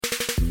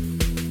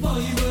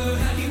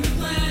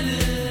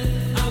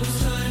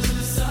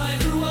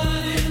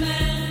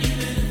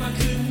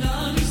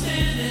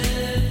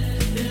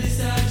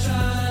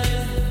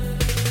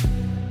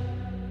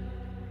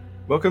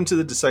Welcome to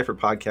the Decipher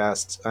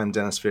podcast. I'm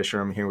Dennis Fisher.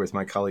 I'm here with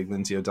my colleague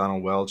Lindsay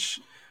O'Donnell Welch.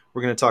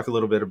 We're going to talk a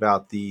little bit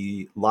about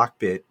the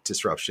LockBit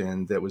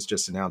disruption that was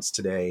just announced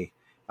today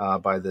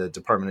by the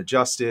Department of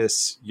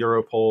Justice,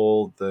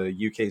 Europol, the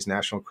UK's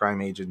National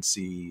Crime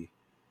Agency.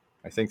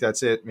 I think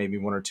that's it. Maybe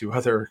one or two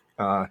other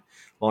law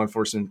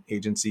enforcement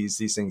agencies.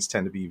 These things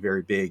tend to be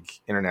very big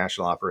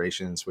international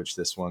operations, which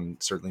this one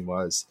certainly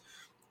was.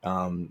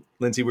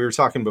 Lindsay, we were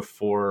talking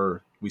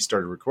before we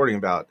started recording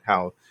about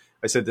how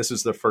I said this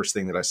was the first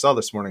thing that I saw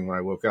this morning when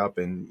I woke up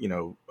and,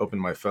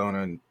 opened my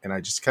phone and I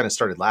just kind of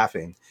started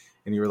laughing.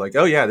 And you were like,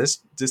 oh, yeah, this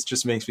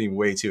just makes me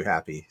way too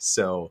happy.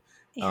 So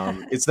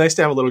it's nice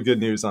to have a little good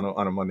news on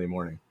a Monday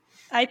morning.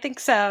 I think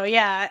so.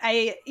 Yeah.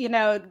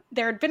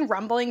 There had been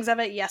rumblings of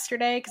it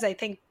yesterday because I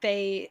think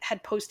they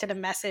had posted a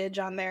message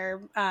on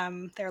their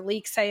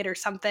leak site or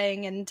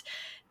something. And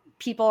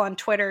people on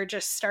Twitter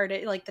just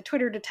started, like the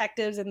Twitter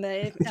detectives and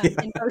the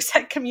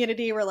InfoSec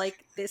community were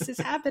like, this is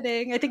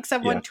happening. I think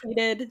someone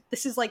tweeted,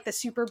 this is like the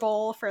Super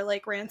Bowl for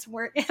like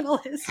ransomware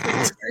analysts.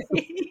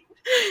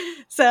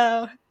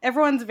 So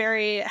everyone's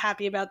very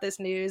happy about this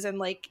news. And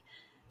like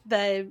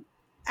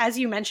as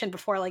you mentioned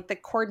before, like the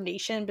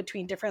coordination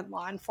between different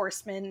law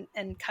enforcement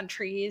and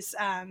countries,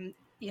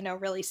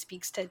 really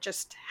speaks to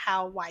just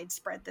how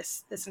widespread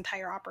this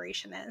entire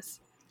operation is.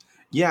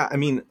 Yeah. I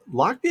mean,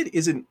 LockBit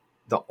isn't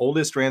the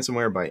oldest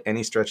ransomware by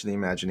any stretch of the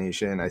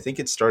imagination. I think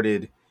it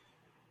started,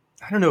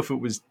 I don't know if it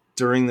was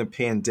during the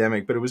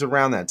pandemic, but it was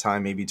around that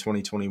time, maybe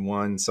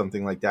 2021,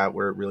 something like that,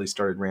 where it really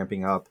started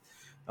ramping up.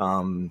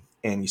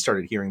 And you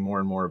started hearing more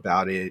and more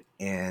about it.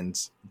 And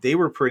they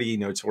were pretty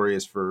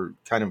notorious for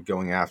kind of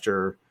going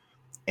after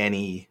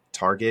any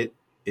target.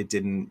 They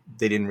didn't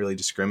really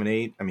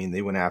discriminate. I mean,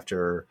 they went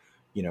after,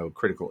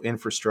 critical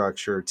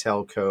infrastructure,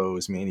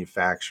 telcos,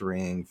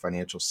 manufacturing,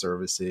 financial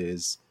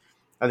services,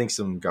 I think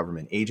some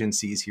government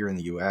agencies here in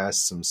the U.S.,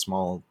 some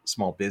small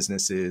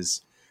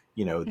businesses,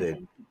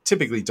 that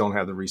typically don't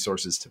have the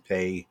resources to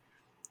pay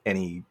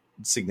any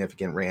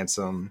significant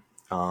ransom.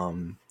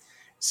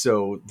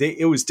 So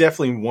it was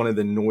definitely one of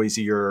the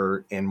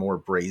noisier and more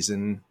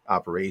brazen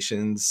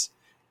operations.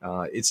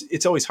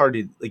 It's always hard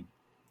to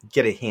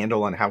get a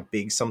handle on how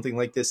big something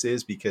like this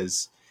is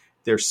because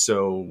they're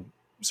so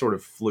sort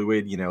of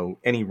fluid.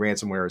 Any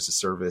ransomware as a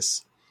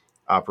service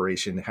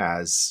operation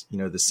has,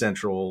 the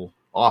central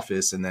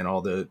office and then all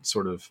the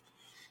sort of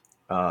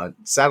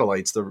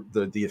satellites,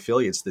 the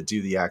affiliates that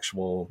do the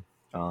actual,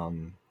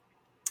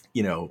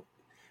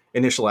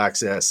 initial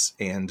access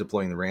and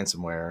deploying the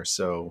ransomware.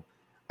 So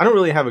I don't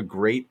really have a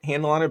great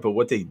handle on it, but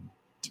what the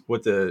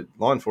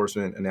law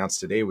enforcement announced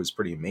today was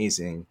pretty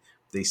amazing.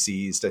 They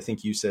seized, I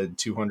think you said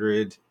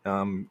 200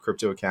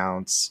 crypto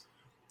accounts.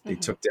 They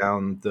took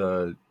down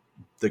the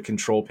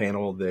control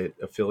panel that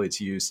affiliates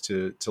use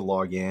to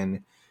log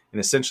in, and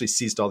essentially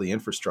seized all the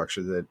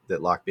infrastructure that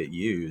LockBit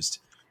used,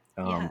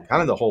 kind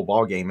of the whole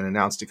ball game, and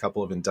announced a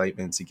couple of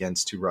indictments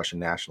against 2 Russian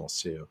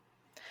nationals too.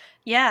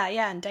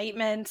 Yeah,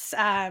 indictments.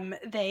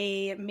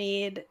 They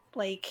made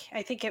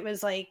I think it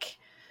was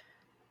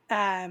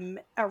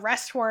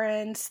arrest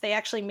warrants. They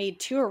actually made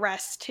 2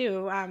 arrests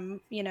too,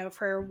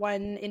 for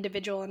one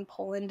individual in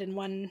Poland and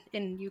one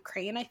in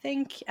Ukraine, I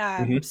think.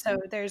 So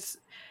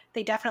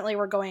they definitely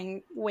were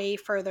going way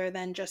further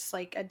than just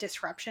a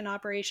disruption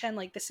operation.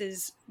 This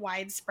is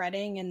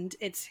widespreading and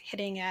it's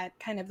hitting at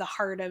kind of the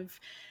heart of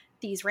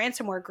these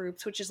ransomware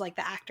groups, which is the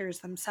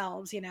actors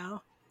themselves,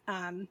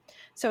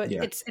 So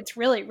it's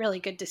really, really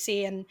good to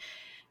see. And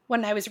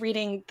when I was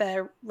reading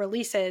the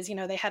releases,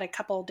 they had a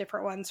couple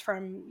different ones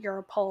from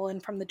Europol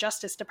and from the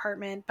Justice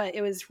Department, but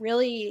it was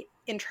really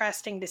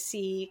interesting to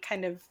see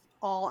kind of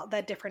all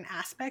the different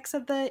aspects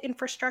of the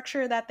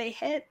infrastructure that they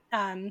hit,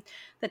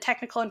 the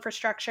technical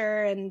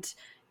infrastructure. And,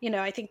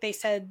 I think they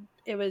said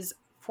it was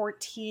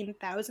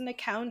 14,000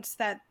 accounts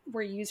that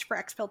were used for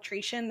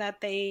exfiltration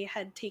that they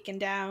had taken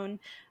down,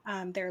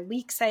 their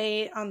leak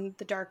site on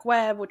the dark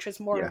web, which was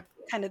more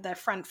kind of the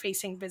front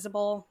facing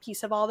visible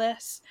piece of all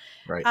this.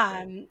 Right.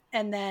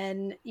 And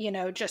then,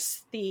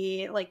 just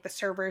the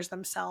servers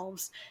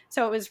themselves.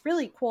 So it was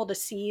really cool to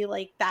see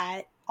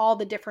that all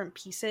the different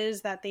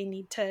pieces that they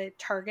need to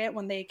target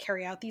when they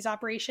carry out these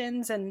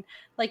operations. And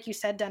like you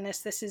said,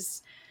 Dennis,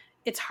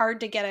 it's hard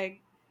to get a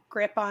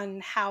grip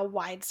on how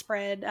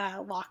widespread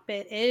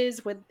LockBit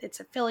is with its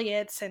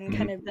affiliates and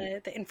kind of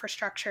the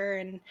infrastructure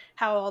and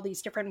how all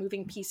these different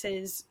moving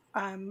pieces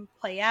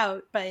play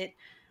out. But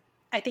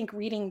I think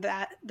reading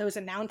those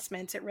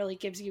announcements, it really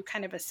gives you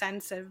kind of a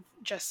sense of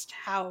just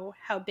how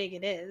big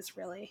it is,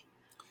 really.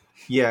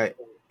 Yeah,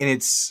 and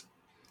it's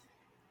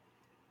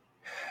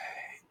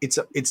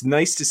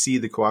nice to see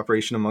the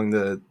cooperation among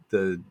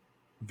the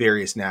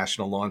various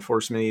national law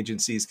enforcement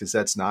agencies, because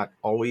that's not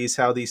always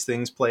how these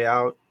things play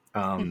out.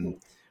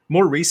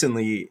 More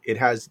recently,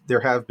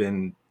 there have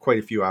been quite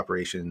a few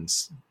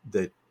operations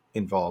that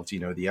involved, the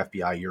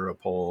FBI,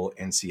 Europol,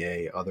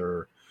 NCA,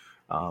 other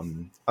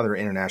other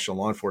international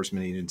law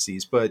enforcement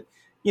agencies. But,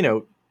 you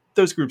know,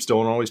 those groups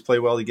don't always play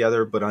well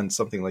together. But on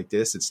something like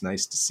this, it's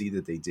nice to see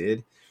that they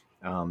did,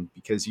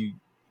 because you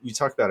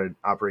talk about an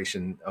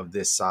operation of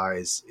this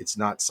size. It's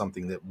not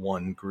something that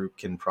one group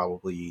can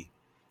probably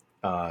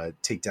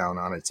take down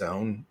on its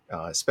own,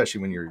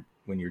 especially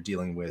when you're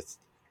dealing with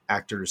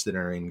actors that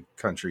are in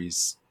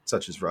countries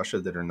such as Russia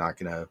that are not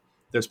going to.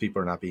 Those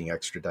people are not being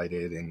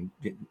extradited, and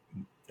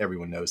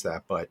everyone knows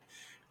that. But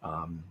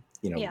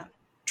you know, Yeah.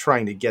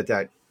 trying to get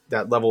that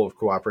level of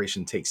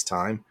cooperation takes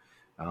time.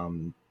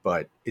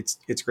 But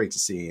it's great to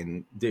see,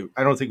 and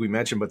I don't think we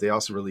mentioned, but they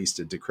also released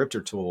a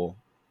decryptor tool.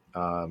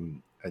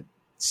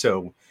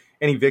 So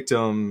any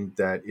victim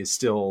that is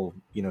still,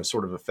 you know,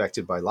 sort of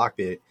affected by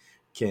LockBit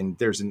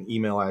there's an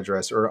email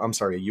address, or I'm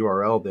sorry, a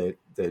URL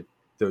that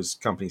those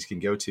companies can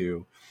go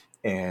to,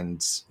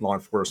 and law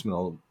enforcement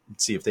will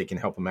see if they can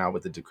help them out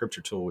with the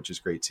decryptor tool, which is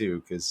great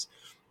too, because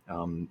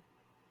um,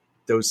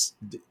 those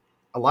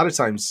a lot of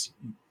times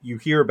you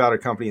hear about a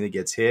company that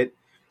gets hit,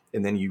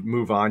 and then you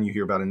move on. You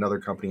hear about another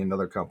company,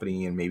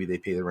 and maybe they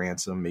pay the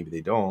ransom, maybe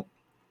they don't.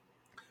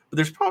 But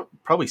there's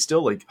probably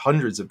still like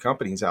hundreds of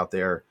companies out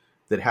there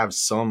that have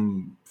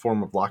some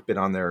form of LockBit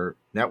on their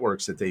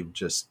networks that they've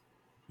just,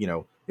 you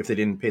know, if they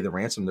didn't pay the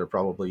ransom, they're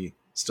probably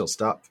still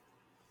stuck.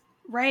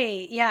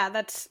 Right. Yeah,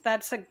 that's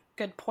a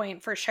good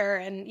point for sure.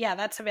 And yeah,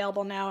 that's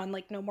available now on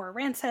like No More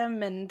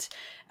Ransom. And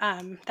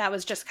that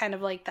was just kind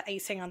of like the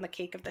icing on the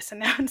cake of this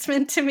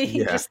announcement to me.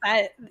 Yeah. Just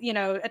that, you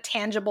know, a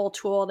tangible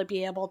tool to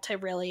be able to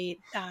really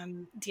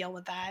deal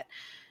with that.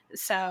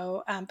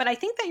 So, but I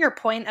think that your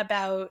point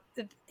about,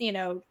 you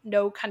know,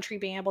 no country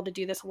being able to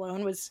do this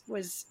alone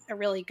was a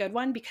really good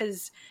one,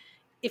 because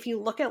if you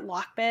look at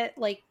LockBit,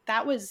 like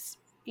that was,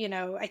 you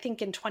know, I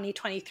think in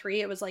 2023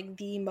 it was like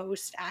the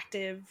most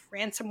active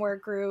ransomware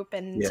group,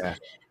 and Yeah.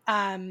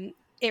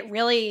 it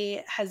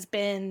really has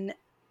been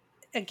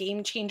a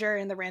game changer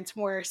in the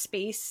ransomware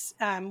space,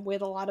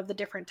 with a lot of the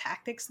different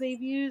tactics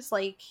they've used,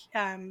 like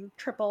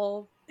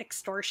triple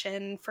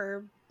extortion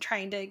for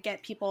trying to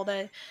get people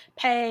to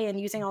pay and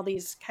using all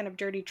these kind of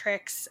dirty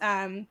tricks.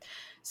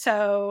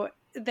 So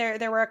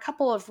there were a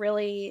couple of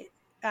really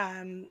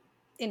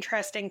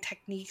interesting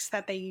techniques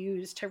that they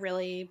use to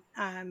really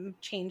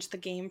change the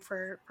game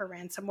for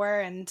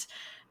ransomware. And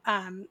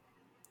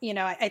you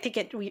know, I think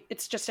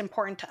it's just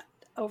important to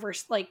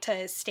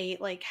to state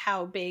like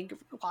how big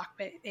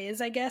LockBit is,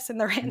 I guess, in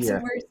the Yeah.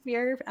 ransomware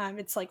sphere.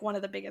 It's like one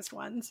of the biggest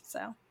ones.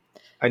 So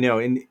I know.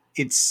 And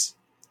it's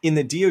in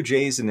the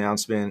DOJ's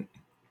announcement,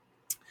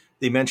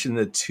 they mentioned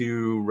the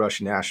two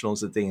Russian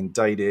nationals that they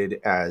indicted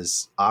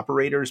as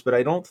operators, but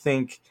I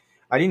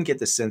didn't get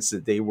the sense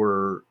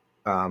that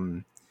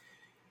um,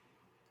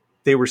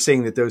 they were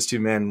saying that those two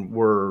men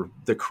were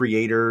the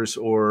creators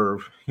or,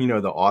 you know,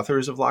 the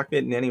authors of LockBit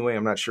in any way.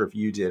 I'm not sure if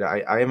you did.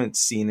 I haven't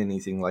seen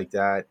anything like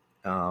that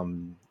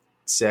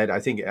said.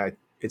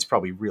 It's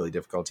probably really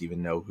difficult to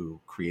even know who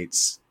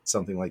creates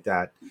something like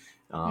that.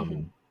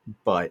 mhm.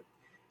 But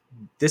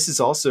this is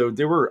also,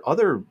 there were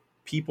other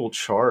people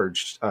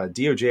charged.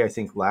 DOJ, I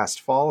think last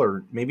fall,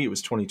 or maybe it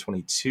was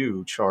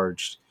 2022,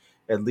 charged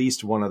at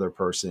least one other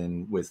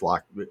person with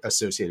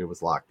associated with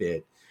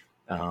LockBit.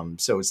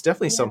 So it's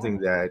definitely Yeah. something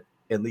that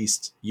at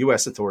least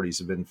U.S. authorities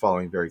have been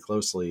following very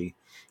closely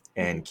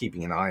Mhm. and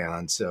keeping an eye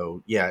on.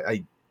 So yeah,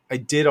 I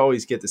did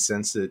always get the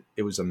sense that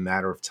it was a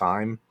matter of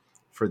time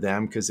for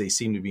them, because they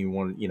seem to be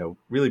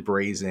really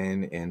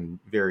brazen and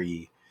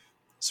very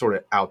sort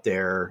of out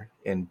there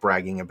and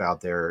bragging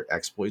about their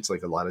exploits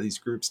like a lot of these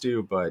groups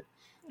do. But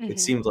it Mhm.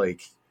 seemed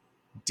like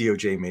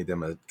DOJ made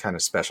them a kind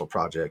of special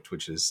project,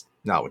 which is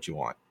not what you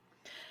want.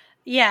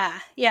 Yeah,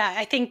 yeah.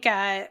 I think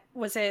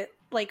was it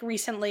like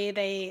recently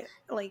they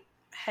like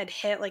had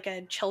hit like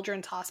a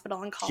children's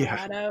hospital in Yeah.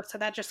 Colorado. So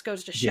that just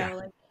goes to Yeah. show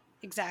like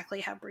exactly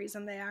how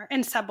brazen they are.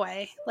 And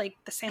Subway, like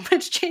the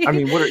sandwich I chain.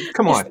 mean,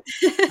 come Just on.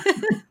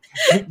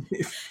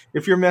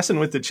 If you're messing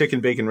with the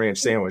chicken bacon ranch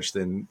sandwich,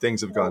 then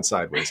things have gone Well,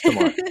 sideways. Come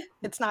on.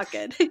 it's not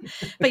good.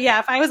 But yeah,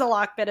 if I was a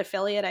LockBit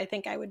affiliate, I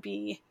think I would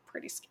be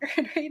pretty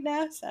scared right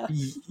now. So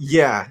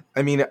Yeah.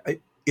 I mean,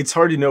 it's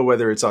hard to know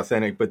whether it's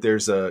authentic, but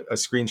there's a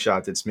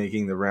screenshot that's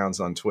making the rounds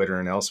on Twitter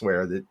and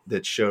elsewhere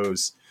that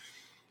shows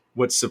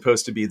what's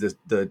supposed to be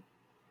the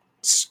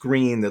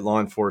screen that law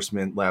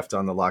enforcement left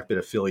on the LockBit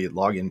affiliate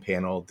login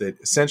panel that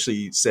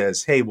essentially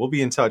says, "Hey, we'll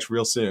be in touch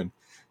real soon.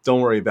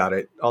 Don't worry about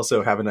it.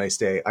 Also, have a nice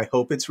day." I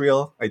hope it's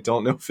real. I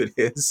don't know if it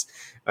is.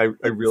 I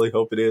it's really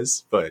hope it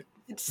is, but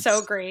it's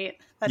so great.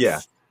 yeah,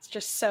 It's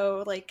just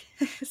so like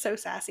so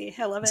sassy.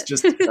 I love it's it.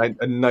 just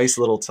a nice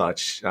little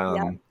touch.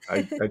 Yeah.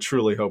 I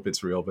truly hope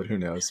it's real, but who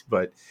knows?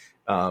 But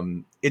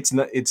it's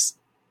not. It's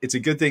a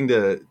good thing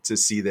to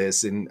see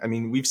this, and I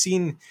mean, we've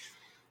seen.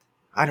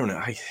 I don't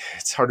know.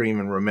 It's hard to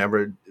even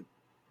remember.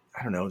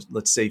 I don't know,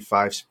 let's say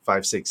five,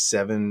 six,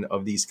 seven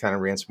of these kind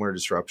of ransomware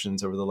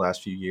disruptions over the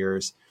last few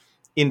years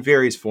in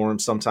various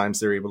forms.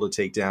 Sometimes they're able to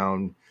take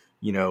down,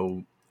 you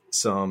know,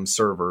 some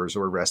servers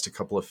or arrest a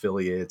couple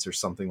affiliates or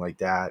something like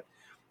that.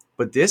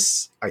 But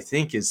this, I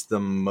think, is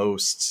the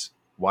most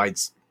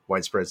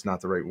widespread is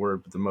not the right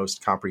word, but the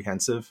most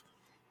comprehensive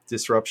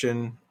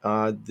disruption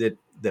that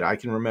I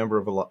can remember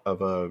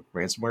of a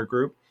ransomware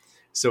group.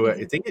 So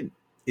I Mhm. think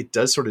it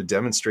does sort of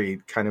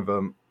demonstrate kind of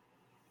a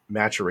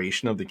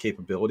maturation of the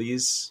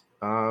capabilities,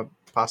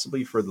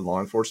 possibly for the law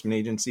enforcement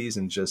agencies,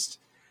 and just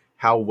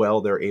how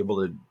well they're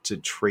able to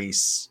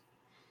trace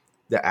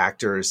the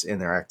actors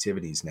and their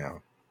activities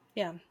now.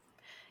 Yeah.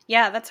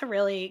 Yeah, that's a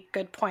really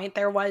good point.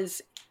 There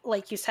was,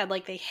 like you said,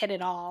 like they hit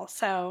it all.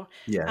 So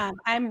Yeah,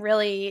 I'm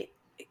really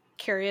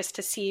curious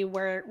to see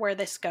where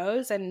this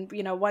goes. And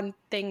one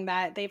thing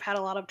that they've had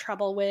a lot of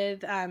trouble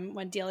with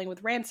when dealing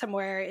with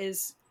ransomware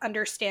is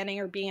understanding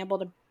or being able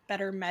to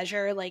better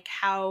measure like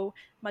how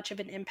much of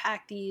an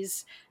impact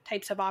these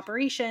types of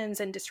operations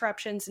and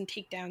disruptions and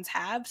takedowns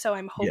have. So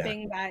I'm yeah,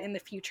 hoping that in the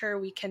future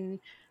we can,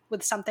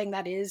 with something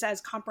that is as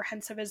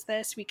comprehensive as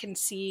this, we can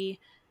see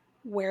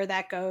where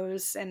that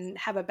goes and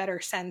have a better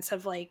sense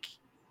of like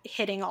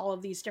hitting all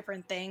of these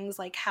different things,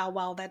 like how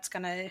well that's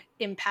going to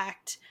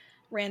impact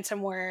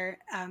ransomware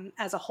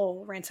as a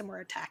whole,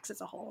 ransomware attacks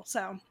as a whole.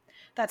 So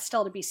that's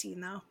still to be seen,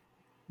 though.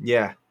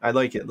 yeah. I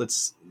like it.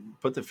 Let's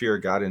put the fear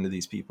of God into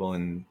these people,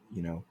 and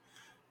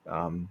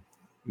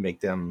make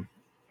them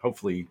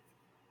hopefully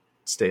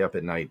stay up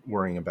at night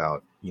worrying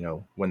about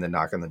when the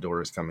knock on the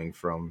door is coming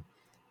from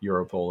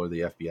Europol or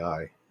the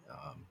FBI.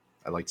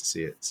 I like to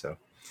see it. So,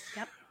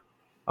 Yep.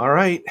 all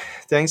right.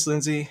 Thanks,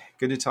 Lindsay.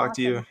 Good to talk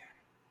to you. Awesome.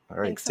 All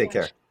right. Thanks so Take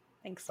care. much.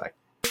 Thanks. Bye.